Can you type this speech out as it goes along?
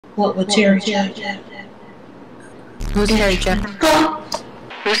What would Terri Joe do? Who's Terri Joe?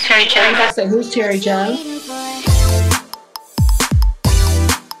 Who's Terri Joe? I say, who's Terri Joe?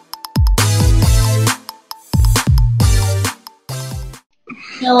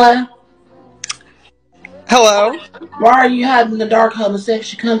 Hello? Hello? Why are you hiding the dark,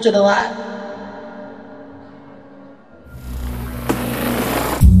 homosexual? Come to the light.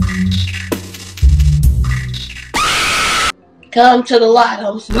 Come to the light,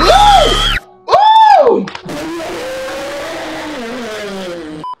 homosexual. Woo!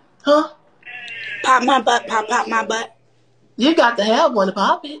 Huh? Pop my butt, pop my butt. You got to have one to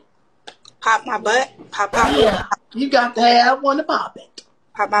pop it. Pop my butt, pop. Yeah, you got to have one to pop it.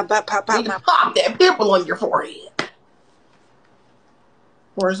 Pop my butt, pop You can pop that pimple on your forehead.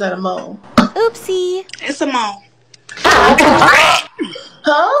 Or is that a mole? Oopsie. It's a mole. Huh?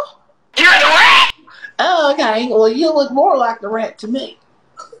 You're the rat! Oh, okay. Well, you look more like the rat to me.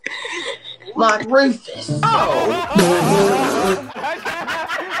 Like Rufus.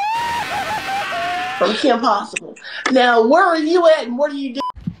 From Kim Possible. Now, where are you at and what are you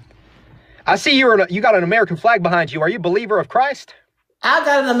doing? I see you got an American flag behind you. Are you a believer of Christ? I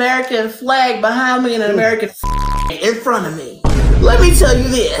got an American flag behind me and an American in front of me. Let me tell you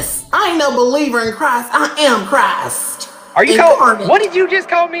this. I ain't no believer in Christ. I am Christ. Are you what did you just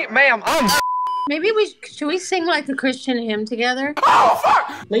call me? Ma'am, I'm Maybe should we sing like a Christian hymn together? Oh,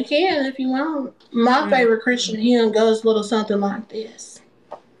 fuck! We can if you want. My favorite Christian hymn goes a little something like this.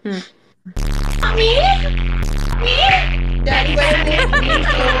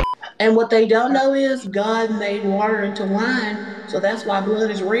 And what they don't know is God made water into wine, so that's why blood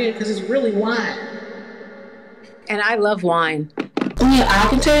is red, because it's really wine. And I love wine. Yeah, I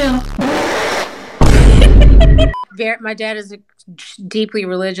can tell. My dad is a deeply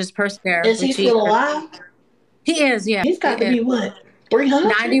religious person. Is he still alive? He is, yeah. He's got to be what? 300?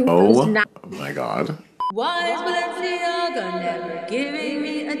 90. Oh my God. Why is Balenciaga never giving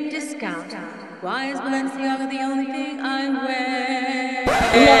me a discount? Why is Balenciaga the only thing I wear?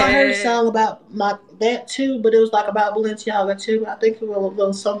 You know, I heard a song about that too, but it was like about Balenciaga too. I think it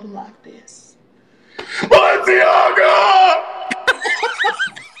was something like this. Balenciaga!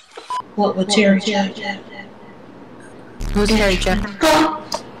 What would Terri Joe do? Who's Terri Joe?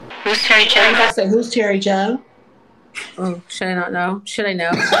 Who's Terri Joe? I say, who's Terri Joe? Oh, should I not know? Should I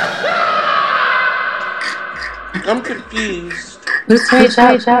know? I'm confused. Who's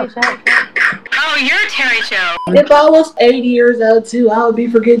Terri Joe? Oh, you're Terri Joe. If I was 80 years old too, I would be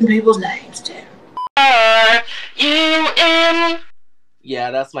forgetting people's names too. Are you in?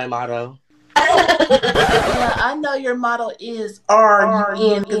 Yeah, that's my motto. Yeah, I know your motto is "Are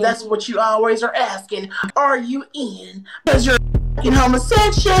you in?" because that's what you always are asking. Are you in? Because you're fucking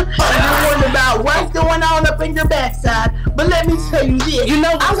homosexual and you're worried about what's going on up in your backside. But let me tell you this. You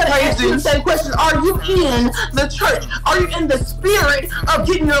know, I'm going to ask you the same question. Are you in the church? Are you in the spirit of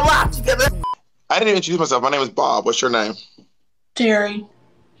getting your life together? I didn't even introduce myself. My name is Bob. What's your name? Terry.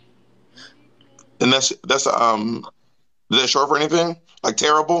 And that's is that short for anything? Like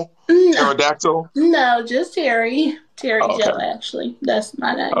terrible? No. Pterodactyl? No, just Terry. Terri Joe, actually. That's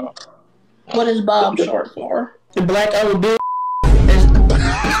my name. What is Bob short for? The black old bitch.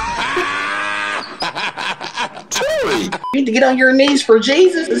 Terry! You need to get on your knees for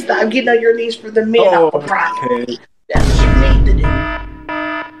Jesus and stop getting on your knees for the men off the prophet. That's what you need to do.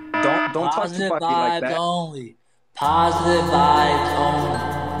 Don't talk to Bucky like that. Only. Positive vibes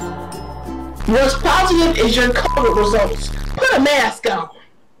only. What's positive is your COVID results. Put a mask on.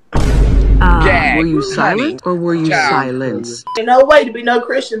 Were you silent or were you silenced? There's no way to be no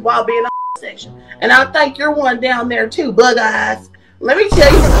Christian while being a section. And I think you're one down there too, bug eyes. Let me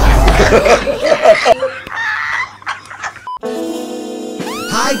tell you.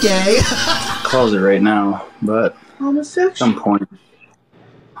 Hi, gay. Close it right now, but Homosexual? at some point.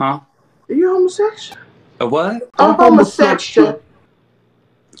 Huh? Are you homosexual? A what? I'm homosexual.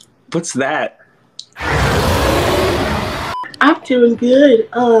 What's that? I'm doing good.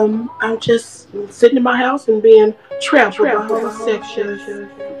 I'm just sitting in my house and being trapped by homosexuals.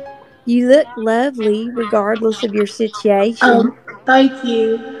 You look lovely regardless of your situation. Thank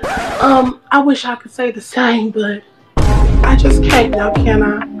you. I wish I could say the same, but I just can't now, can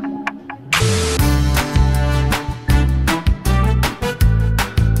I?